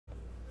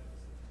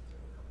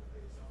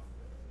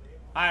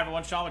Hi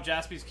everyone, Sean with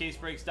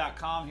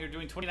JaspysCaseBreaks.com here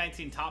doing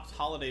 2019 Topps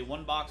Holiday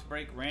One Box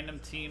Break Random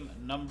Team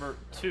number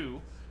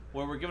 2,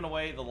 where we're giving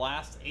away the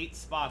last 8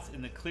 spots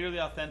in the Clearly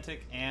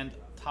Authentic and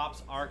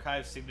Topps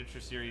Archive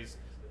Signature Series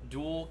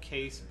Dual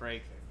Case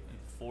Break in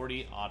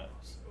 40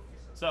 autos.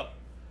 So,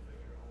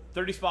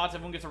 30 spots,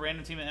 everyone gets a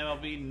random team in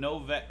MLB, no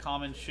vet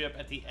common ship.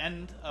 At the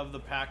end of the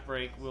pack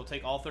break, we'll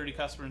take all 30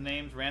 customer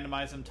names,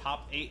 randomize them,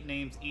 top 8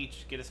 names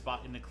each, get a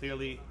spot in the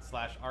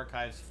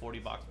Clearly/Archives 40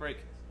 box break.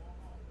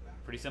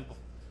 Pretty simple.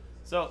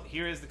 So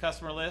here is the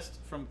customer list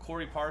from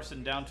Corey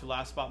Parson down to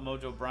last spot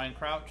mojo Brian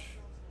Crouch,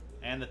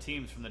 and the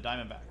teams from the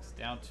Diamondbacks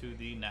down to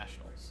the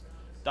Nationals.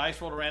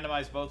 Dice roll to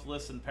randomize both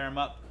lists and pair them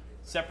up.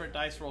 Separate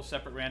dice roll,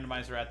 separate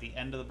randomizer at the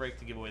end of the break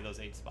to give away those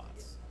 8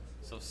 spots.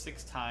 So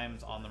 6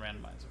 times on the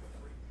randomizer.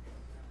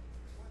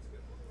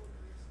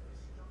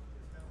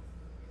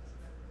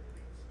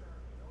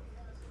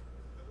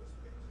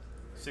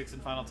 Sixth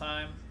and final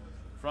time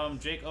from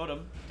Jake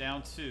Odom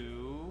down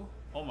to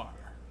Omar.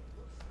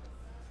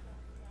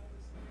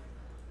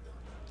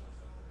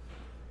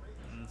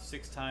 And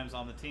 6 times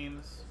on the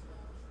teams.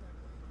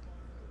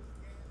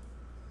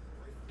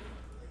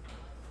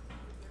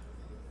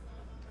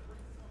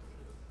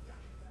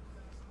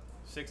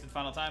 Sixth and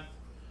final time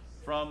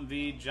from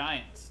the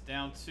Giants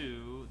down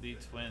to the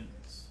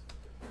Twins.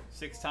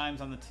 6 times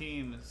on the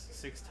teams,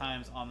 6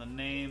 times on the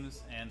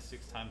names, and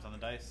 6 times on the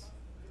dice.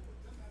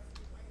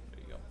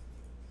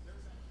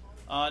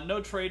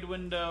 No trade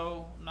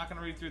window. I'm not going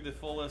to read through the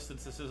full list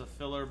since this is a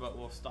filler, but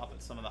we'll stop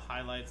at some of the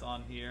highlights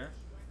on here.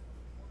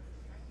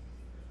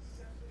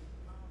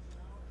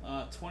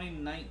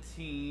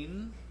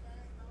 2019.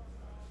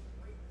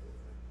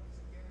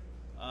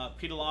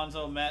 Pete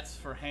Alonso, Mets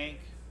for Hank.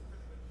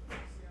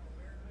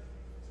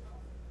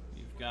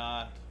 You've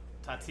got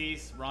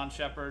Tatis, Ron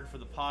Shepard for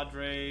the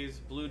Padres.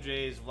 Blue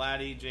Jays,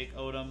 Vladdy, Jake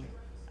Odom.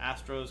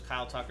 Astros,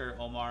 Kyle Tucker,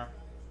 Omar.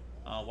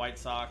 White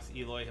Sox,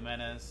 Eloy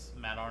Jimenez,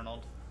 Matt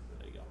Arnold.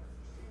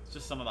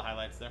 Just some of the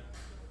highlights there.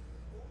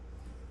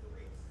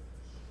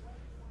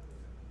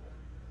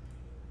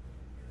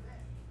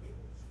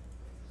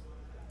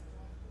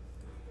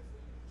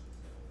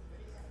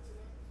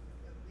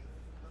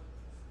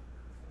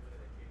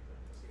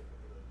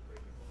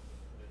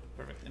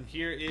 Perfect. And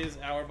here is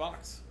our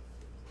box.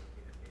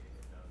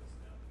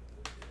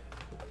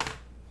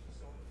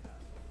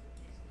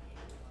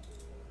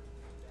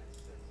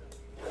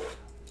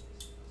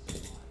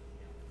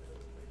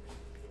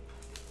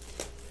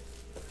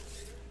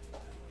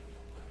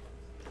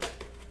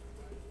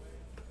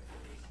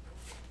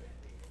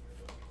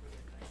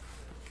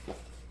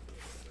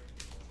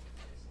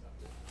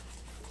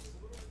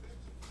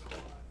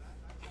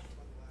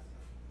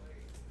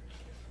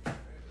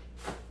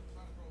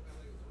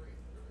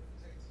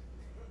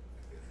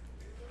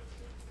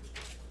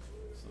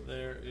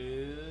 There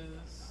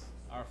is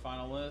our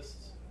final list.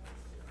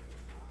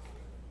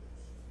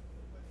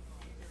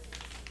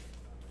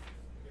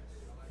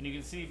 And you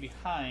can see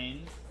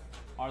behind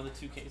are the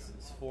 2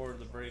 cases for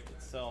the break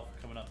itself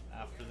coming up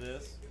after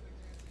this.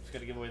 Just got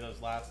to give away those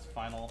last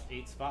final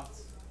 8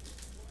 spots.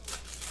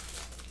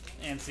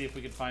 And see if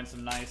we can find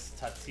some nice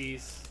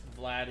Tatis,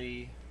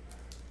 Vladdy,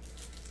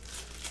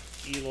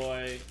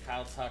 Eloy,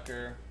 Kyle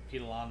Tucker,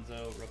 Pete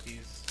Alonso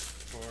rookies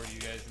for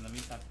you guys in the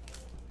meantime.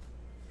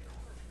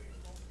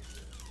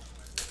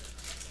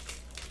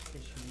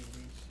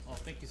 Oh,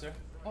 thank you, sir.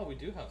 Oh, we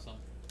do have some.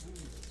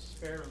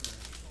 Spare them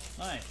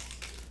there. Nice.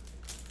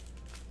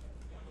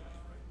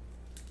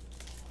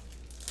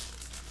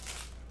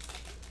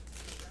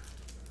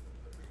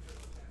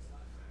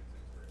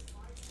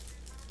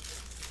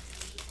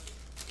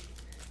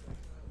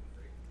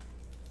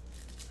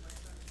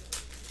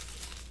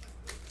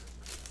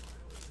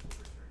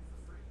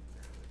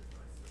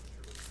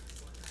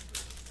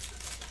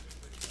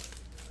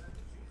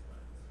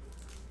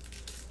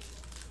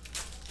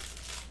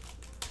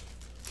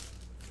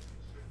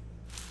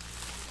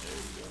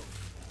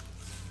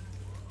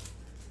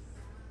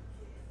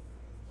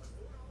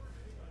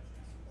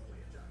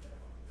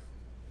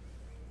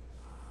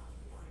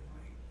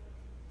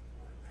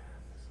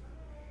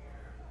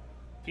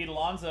 Pete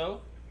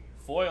Alonso,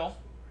 foil.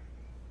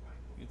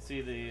 You can see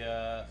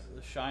the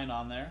shine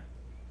on there.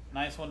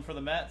 Nice one for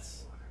the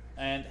Mets.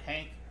 And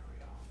Hank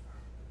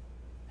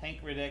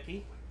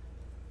Radecki.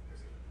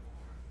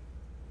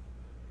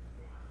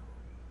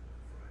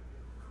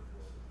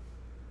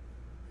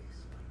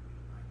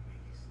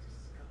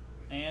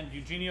 And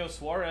Eugenio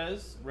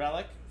Suarez,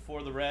 relic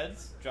for the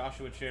Reds,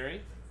 Joshua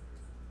Cherry.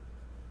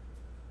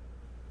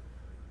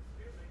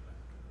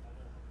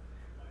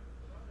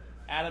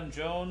 Adam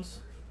Jones,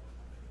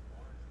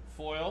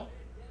 foil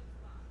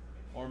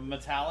or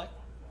metallic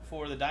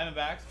for the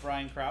Diamondbacks,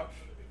 Brian Crouch.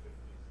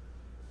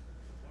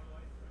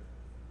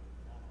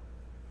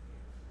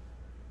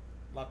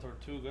 La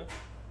Tortuga.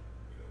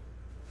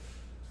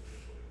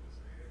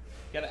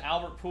 Got an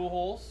Albert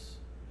Pujols,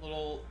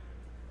 little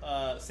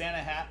Santa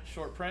hat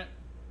short print.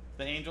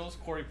 The Angels,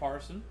 Corey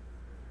Parson.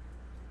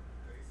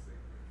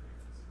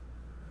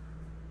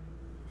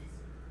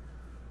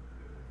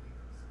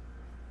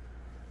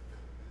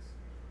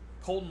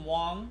 Colton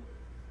Wong,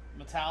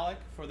 metallic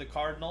for the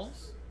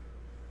Cardinals.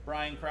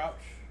 Brian Crouch.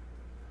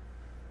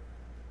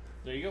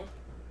 There you go.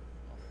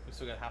 Oh, we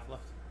still got half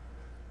left.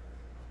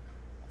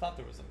 I thought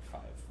there was like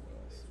 5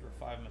 foils or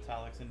 5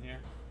 metallics in here.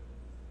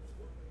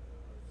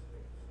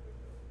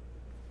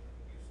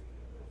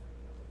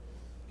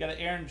 Got an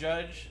Aaron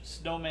Judge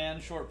Snowman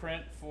short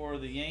print for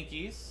the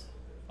Yankees.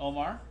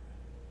 Omar.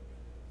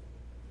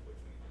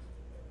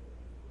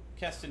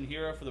 Keston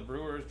Hiura for the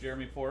Brewers.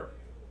 Jeremy Port.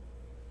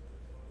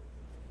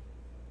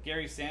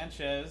 Gary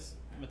Sanchez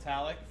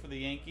metallic for the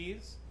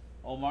Yankees.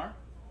 Omar.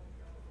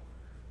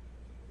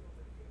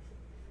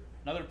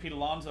 Another Pete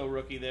Alonso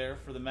rookie there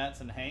for the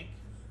Mets and Hank.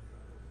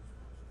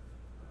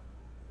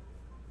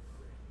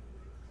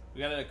 We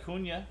got an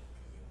Acuna.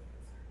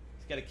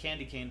 He's got a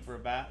candy cane for a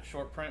bat.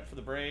 Short print for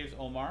the Braves.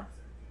 Omar.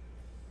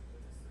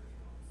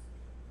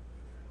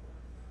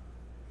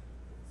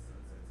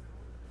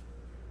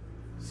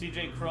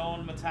 CJ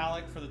Crone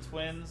metallic for the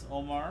Twins.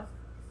 Omar.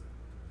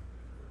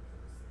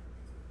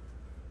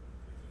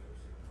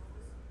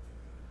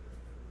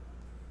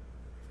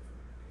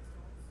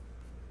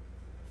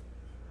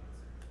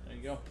 There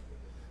you go.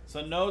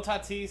 So no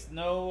Tatis,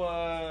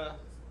 no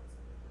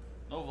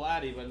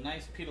Vladdy, but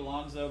nice Pete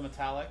Alonso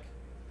metallic,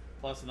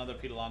 plus another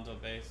Pete Alonso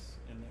base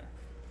in there.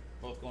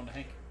 Both going to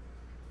Hank.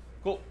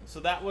 Cool. So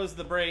that was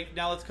the break.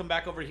 Now let's come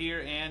back over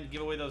here and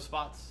give away those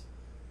spots.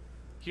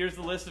 Here's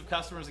the list of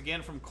customers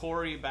again, from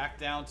Corey back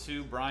down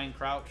to Brian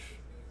Crouch.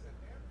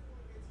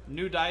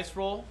 New dice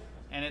roll,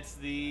 and it's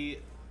the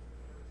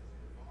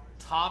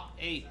top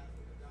 8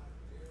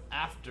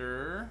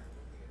 after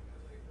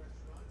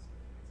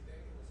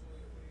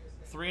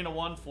 3 and a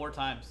 1 4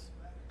 times.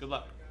 Good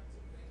luck.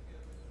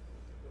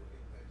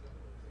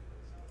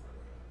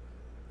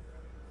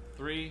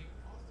 3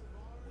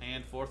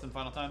 and 4th and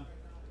final time.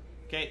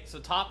 Okay, so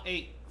top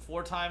 8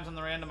 4 times on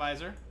the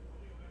randomizer.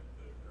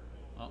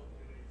 Oh,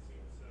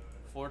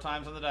 4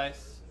 times on the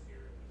dice.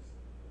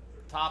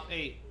 Top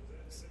 8.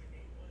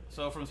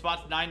 So from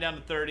spots 9 down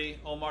to 30,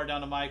 Omar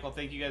down to Michael.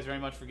 Thank you guys very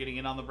much for getting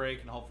in on the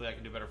break, and hopefully I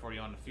can do better for you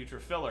on the future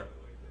filler.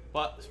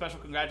 But special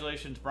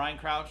congratulations, Brian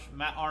Crouch,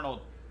 Matt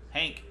Arnold,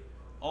 Hank,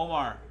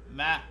 Omar,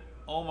 Matt,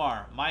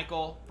 Omar,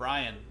 Michael,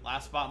 Brian.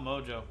 Last spot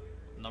Mojo,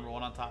 number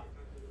 1 on top.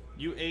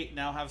 You 8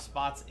 now have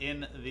spots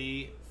in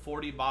the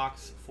 40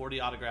 box,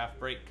 40 autograph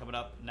break coming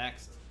up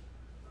next.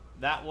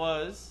 That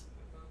was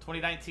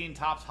 2019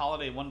 Topps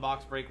Holiday 1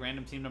 box break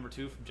random team number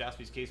 2 from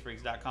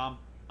JaspysCaseBreaks.com.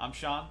 I'm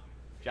Sean,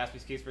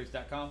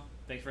 JaspysCaseBreaks.com.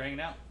 Thanks for hanging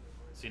out.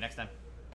 See you next time.